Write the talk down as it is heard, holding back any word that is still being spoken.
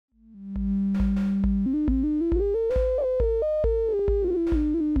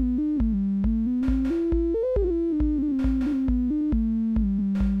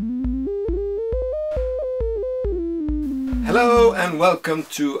welcome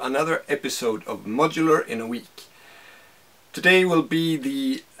to another episode of Modular in a Week. Today will be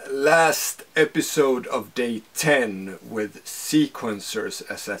the last episode of day 10 with sequencers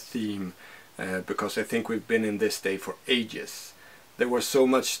as a theme, because I think we've been in this day for ages. There was so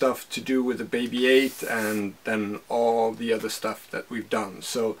much stuff to do with the Baby 8 and then all the other stuff that we've done.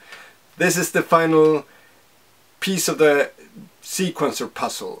 So this is the final piece of the sequencer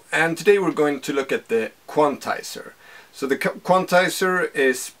puzzle, and today we're going to look at the quantizer. So the quantizer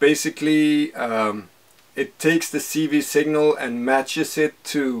is basically, it takes the CV signal and matches it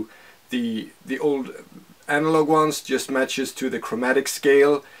to the old analog ones, just matches to the chromatic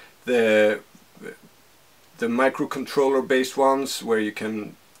scale, the microcontroller based ones where you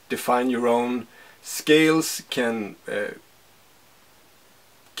can define your own scales, can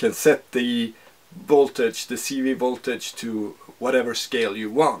set the voltage, the CV voltage, to whatever scale you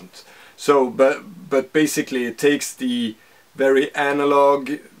want. So, but basically it takes the very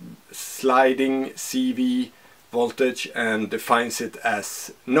analog sliding CV voltage and defines it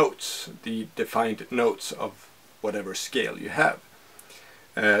as notes, the defined notes of whatever scale you have.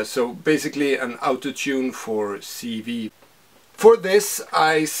 So basically an auto tune for CV. For this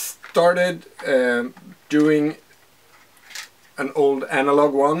I started doing an old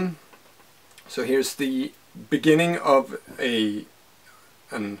analog one. So here's the beginning of an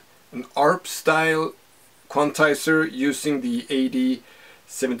Arp Style quantizer using the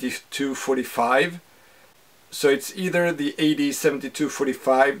AD7245. So it's either the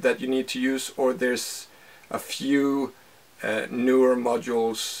AD7245 that you need to use, or there's a few newer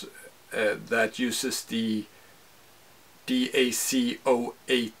modules that uses the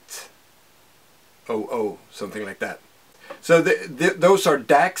DAC0800, something like that. So those are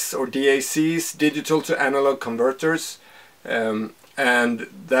DACs or DACs, digital to analog converters, and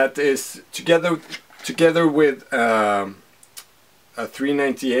that is together with a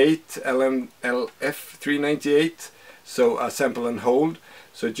 398 LF398, so a sample and hold.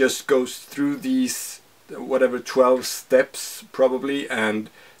 So it just goes through these whatever 12 steps probably and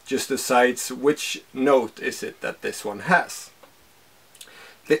just decides which note is it that this one has.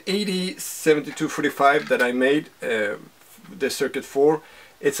 The AD7245 that I made the circuit for,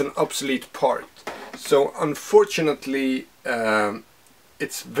 it's an obsolete part. So unfortunately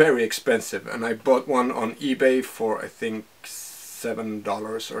it's very expensive, and I bought one on eBay for I think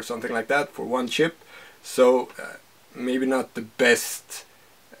 $7 or something like that for one chip. So maybe not the best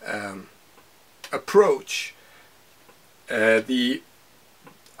approach. The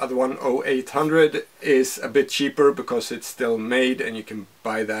other one, 0800, is a bit cheaper because it's still made and you can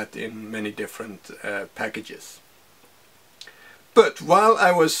buy that in many different packages. But while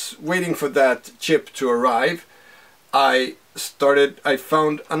I was waiting for that chip to arrive, I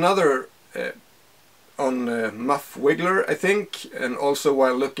found another on MiaW, I think, and also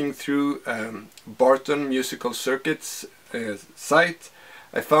while looking through Barton Musical Circuits site,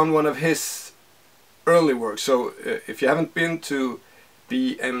 I found one of his early work. So if you haven't been to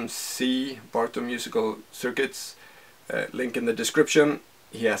BMC, Barton Musical Circuits, link in the description,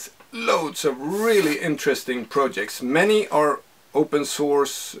 he has loads of really interesting projects. Many are open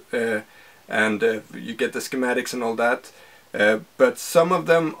source and you get the schematics and all that, but some of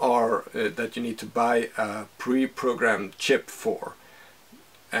them are that you need to buy a pre-programmed chip for,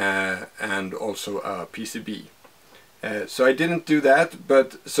 and also a PCB. So I didn't do that,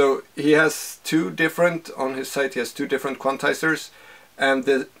 but so he has on his site he has two different quantizers, and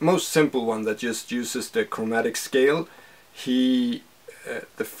the most simple one that just uses the chromatic scale, the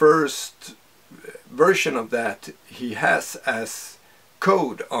first version of that he has as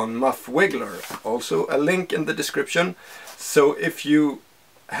code on MiaW, also a link in the description. So if you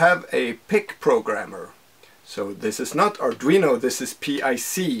have a PIC programmer, so this is not Arduino, this is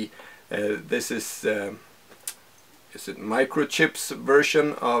PIC, this is it microchips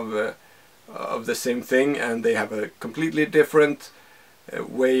version of the same thing, and they have a completely different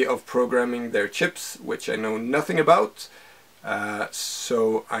way of programming their chips, which I know nothing about.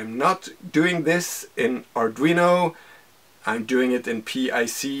 So I'm not doing this in Arduino, I'm doing it in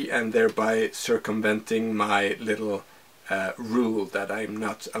PIC, and thereby circumventing my little rule that I'm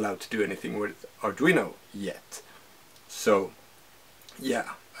not allowed to do anything with Arduino yet. So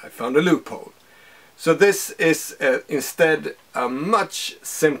yeah, I found a loophole. So this is instead a much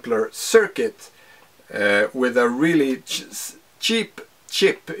simpler circuit with a really cheap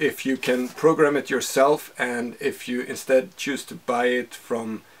chip if you can program it yourself, and if you instead choose to buy it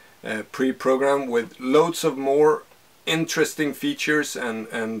from pre-program, with loads of more interesting features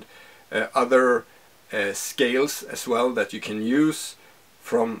and other scales as well that you can use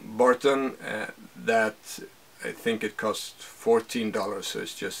from Barton that I think it costs $14, so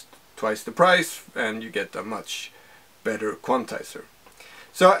it's just twice the price and you get a much better quantizer.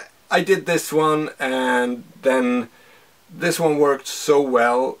 So I did this one, and then this one worked so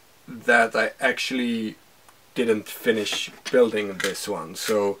well that I actually didn't finish building this one.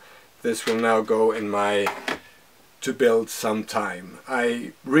 So this will now go in my to build sometime.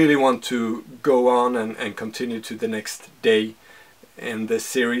 I really want to go on and continue to the next day in this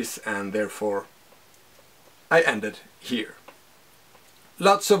series, and therefore I ended here.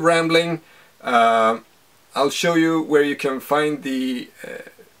 Lots of rambling. I'll show you where you can find the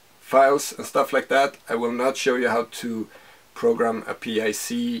files and stuff like that. I will not show you how to program a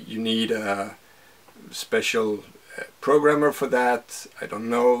PIC. You need a special programmer for that. I don't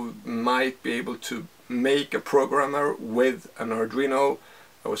know, might be able to make a programmer with an Arduino.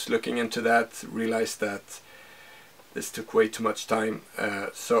 I was looking into that, realized that this took way too much time.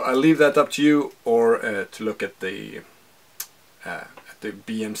 So I'll leave that up to you, or to look at the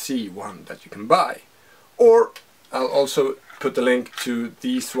BMC one that you can buy. Or I'll also put a link to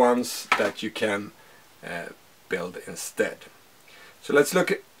these ones that you can build instead. So let's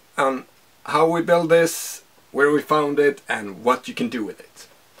look at how we build this, where we found it, and what you can do with it.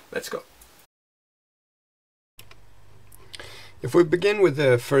 Let's go. If we begin with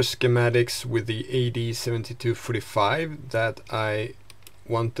the first schematics with the AD7245 that I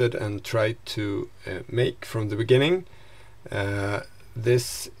wanted and tried to make from the beginning,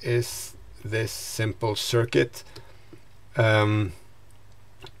 this is this simple circuit.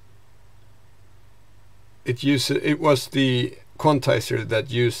 It was the quantizer that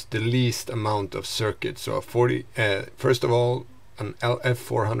used the least amount of circuits. So first of all, an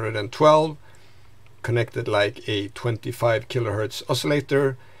LF412 connected like a 25 kilohertz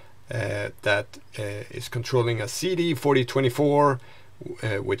oscillator that is controlling a CD4024,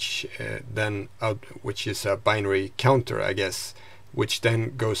 which is a binary counter, I guess, which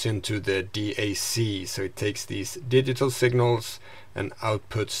then goes into the DAC. So it takes these digital signals and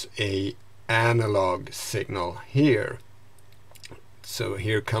outputs a analog signal here. So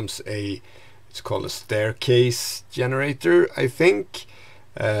here comes it's called a staircase generator, I think.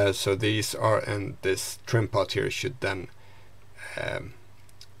 So these are, and this trim pot here should then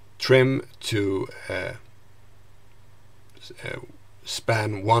trim to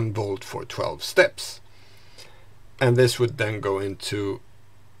span 1 volt for 12 steps. And this would then go into,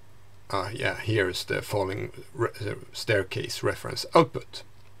 here's the falling staircase reference output,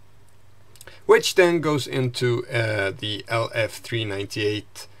 which then goes into the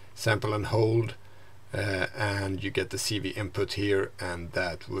LF398 sample and hold, and you get the CV input here, and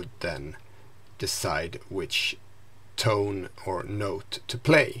that would then decide which tone or note to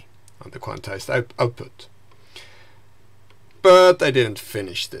play on the quantized output. But I didn't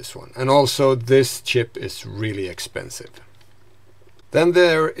finish this one, and also this chip is really expensive. Then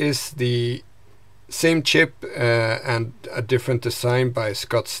there is the same chip and a different design by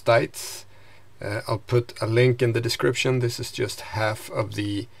Scott Stites. I'll put a link in the description. This is just half of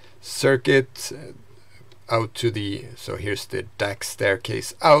the circuit out to the, so here's the DAC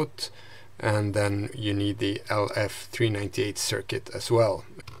staircase out, and then you need the LF398 circuit as well,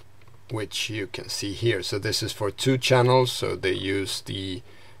 which you can see here. So this is for 2 channels, so they use the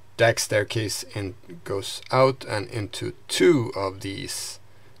DAC staircase and goes out and into 2 of these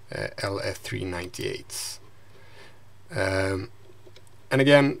LF398s. And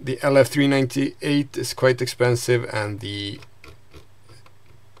again, the LF398 is quite expensive, and the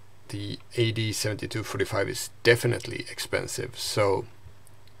AD7245 is definitely expensive, so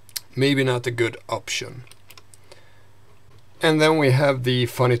maybe not a good option. And then we have the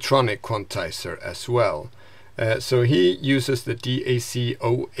Phonitronic quantizer as well. So he uses the DAC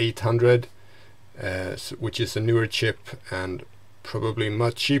 0800, which is a newer chip and probably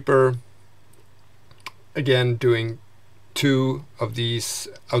much cheaper. Again, doing 2 of these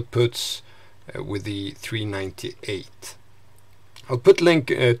outputs with the 398. I'll put link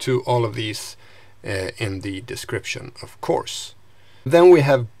to all of these in the description, of course. Then we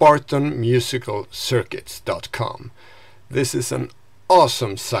have bartonmusicalcircuits.com. This is an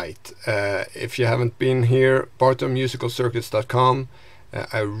awesome site. If you haven't been here, bartonmusicalcircuits.com,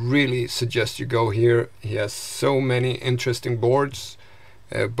 I really suggest you go here. He has so many interesting boards,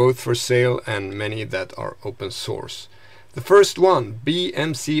 both for sale and many that are open source. The first one,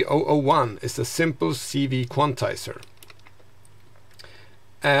 BMC001, is a simple CV quantizer.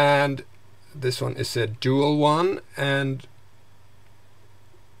 And this one is a dual one, and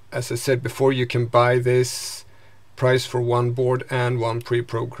as I said before, you can buy this. Price for 1 board and 1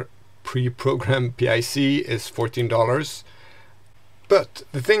 pre-programmed PIC is $14. But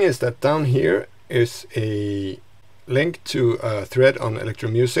the thing is that down here is a link to a thread on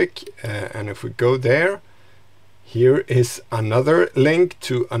electromusic, and if we go there, here is another link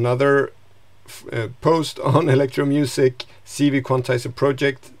to another post on electromusic CV Quantizer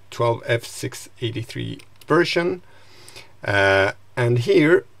project 12F683 version, and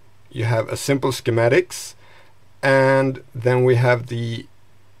here you have a simple schematics, and then we have the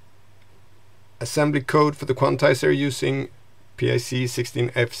assembly code for the quantizer using PIC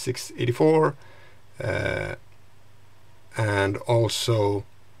 16F684, and also,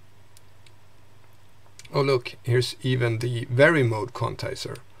 oh look, here's even the vary mode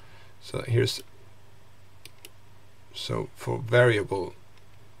quantizer. So here's, so for variable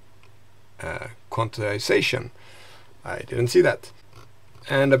quantization. I didn't see that.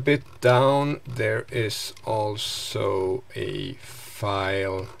 And a bit down there is also a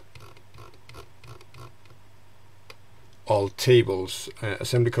file, all tables,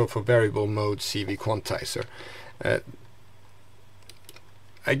 assembly code for variable mode CV quantizer.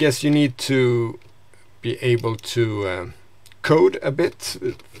 I guess you need to be able to code a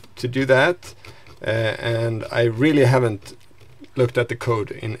bit to do that, and I really haven't looked at the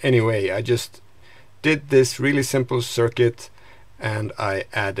code in any way. I just did this really simple circuit and I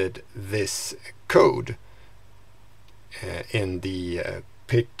added this code in the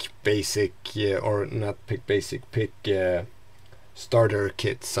pick basic, or not pick basic, pick starter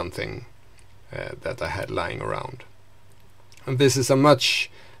kit something that I had lying around. And this is a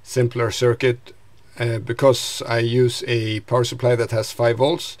much simpler circuit. Because I use a power supply that has 5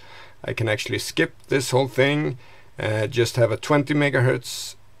 volts, I can actually skip this whole thing, just have a 20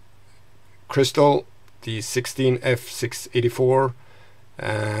 megahertz crystal, the 16F684,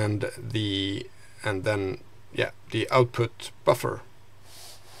 and then the output buffer.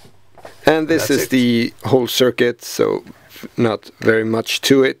 And this is the whole circuit, so not very much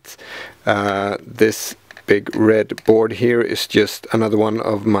to it. This big red board here is just another one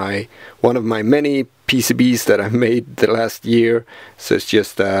of my many PCBs that I made the last year. So it's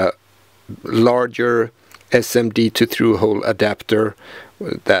just a larger SMD to through-hole adapter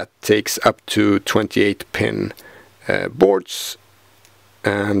that takes up to 28 pin boards,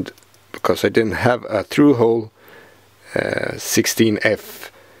 and because I didn't have a through-hole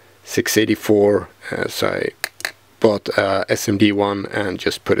 16F684, so I bought a SMD one and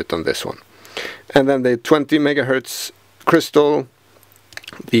just put it on this one. And then the 20 megahertz crystal,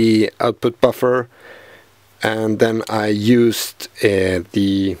 the output buffer, and then I used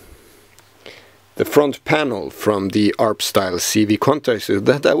the front panel from the Arp Style CV Quantizer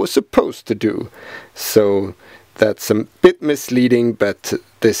that I was supposed to do. So that's a bit misleading, but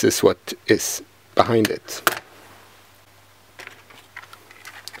this is what is behind it.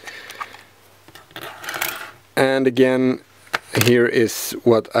 And again, here is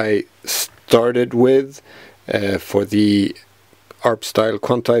what I started with for the Arp Style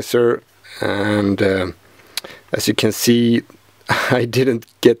Quantizer, and as you can see, I didn't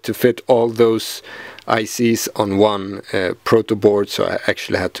get to fit all those ICs on one proto board, so I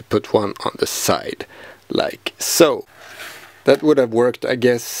actually had to put one on the side, like so. That would have worked, I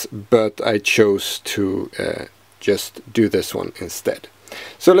guess, but I chose to just do this one instead.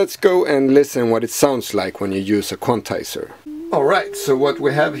 So let's go and listen what it sounds like when you use a quantizer. Alright, so what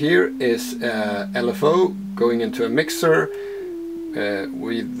we have here is LFO going into a mixer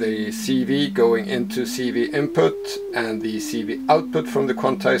with the CV going into CV input, and the CV output from the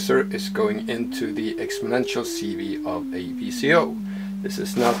quantizer is going into the exponential CV of a VCO. This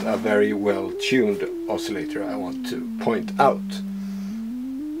is not a very well tuned oscillator, I want to point out.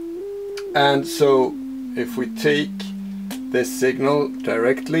 And so if we take this signal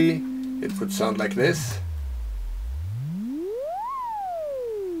directly, it would sound like this.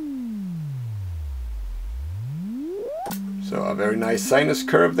 So a very nice sinus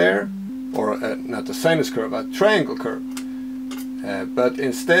curve there, or not a sinus curve, a triangle curve. But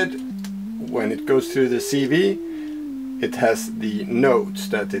instead, when it goes through the CV, it has the nodes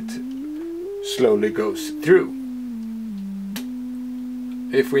that it slowly goes through.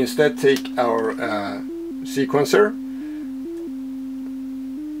 If we instead take our sequencer,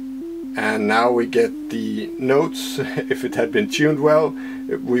 and now we get the notes, if it had been tuned well,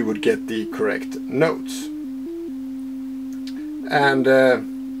 we would get the correct notes. And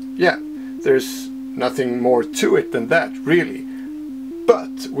yeah, there's nothing more to it than that, really.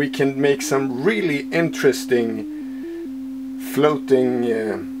 But we can make some really interesting floating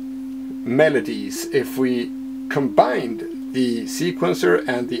melodies if we combined the sequencer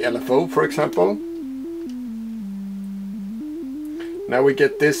and the LFO, for example. Now we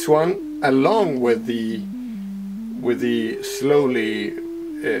get this one along with the slowly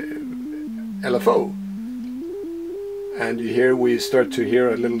LFO. And we start to hear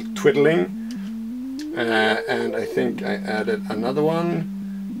a little twiddling. And I think I added another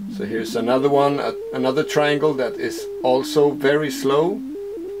one. So here's another one, another triangle that is also very slow.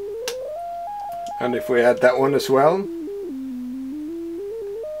 And if we add that one as well,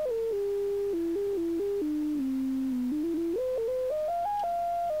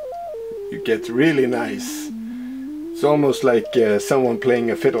 you get really nice. It's almost like someone playing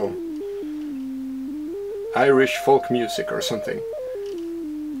a fiddle. Irish folk music or something.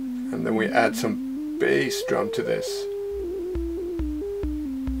 And then we add some bass drum to this.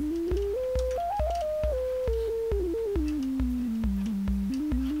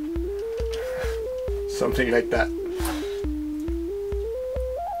 Something like that.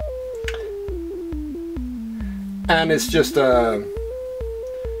 And it's just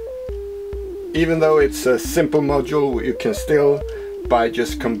even though it's a simple module, you can still, by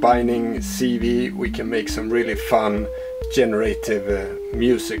just combining CV, we can make some really fun generative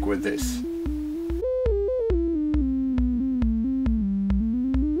music with this.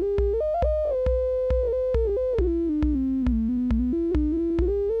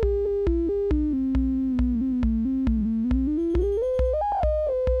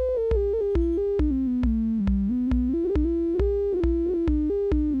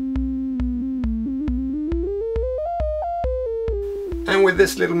 And with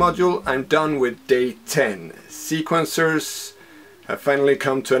this little module, I'm done with day 10. Sequencers have finally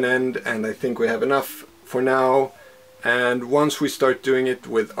come to an end, and I think we have enough for now. And once we start doing it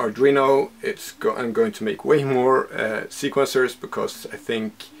with Arduino, I'm going to make way more sequencers, because I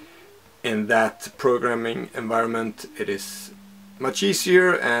think in that programming environment it is much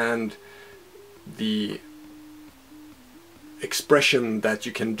easier, and the expression that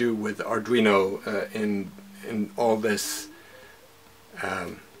you can do with Arduino in all this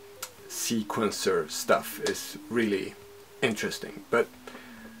sequencer stuff is really interesting. But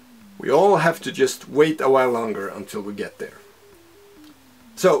we all have to just wait a while longer until we get there.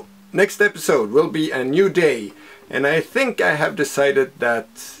 So next episode will be a new day, and I think I have decided that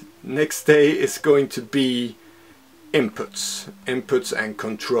next day is going to be inputs and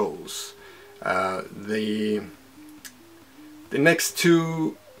controls. The next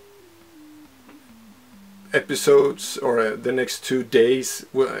two episodes, or the next 2 days,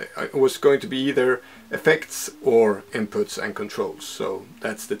 was going to be either effects or inputs and controls. So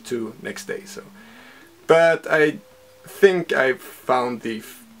that's the 2 next days. But I think I've found the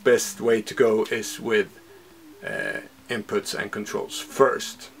best way to go is with inputs and controls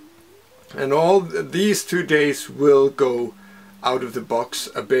first. And all these 2 days will go out of the box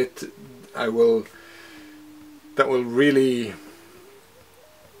a bit. That will really,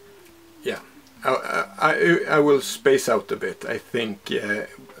 yeah, I will space out a bit. I think it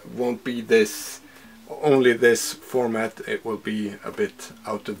won't be only this format. It will be a bit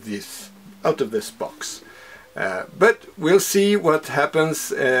out of this box. But we'll see what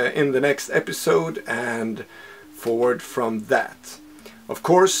happens in the next episode and forward from that. Of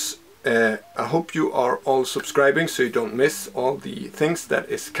course, I hope you are all subscribing so you don't miss all the things that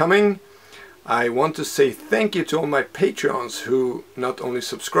is coming. I want to say thank you to all my Patreons who not only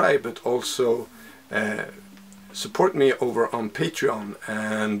subscribe but also support me over on Patreon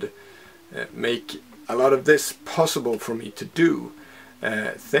and make a lot of this possible for me to do.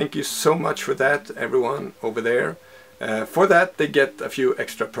 Thank you so much for that, everyone over there. For that they get a few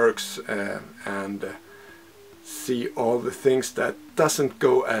extra perks and see all the things that doesn't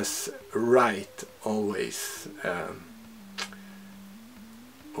go as right always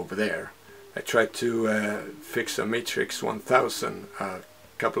over there. I tried to fix a Matrix 1000 a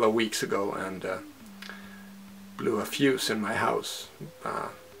couple of weeks ago and blew a fuse in my house.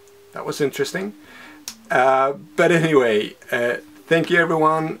 That was interesting. But anyway, thank you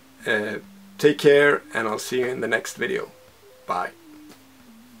everyone. Take care, and I'll see you in the next video. Bye.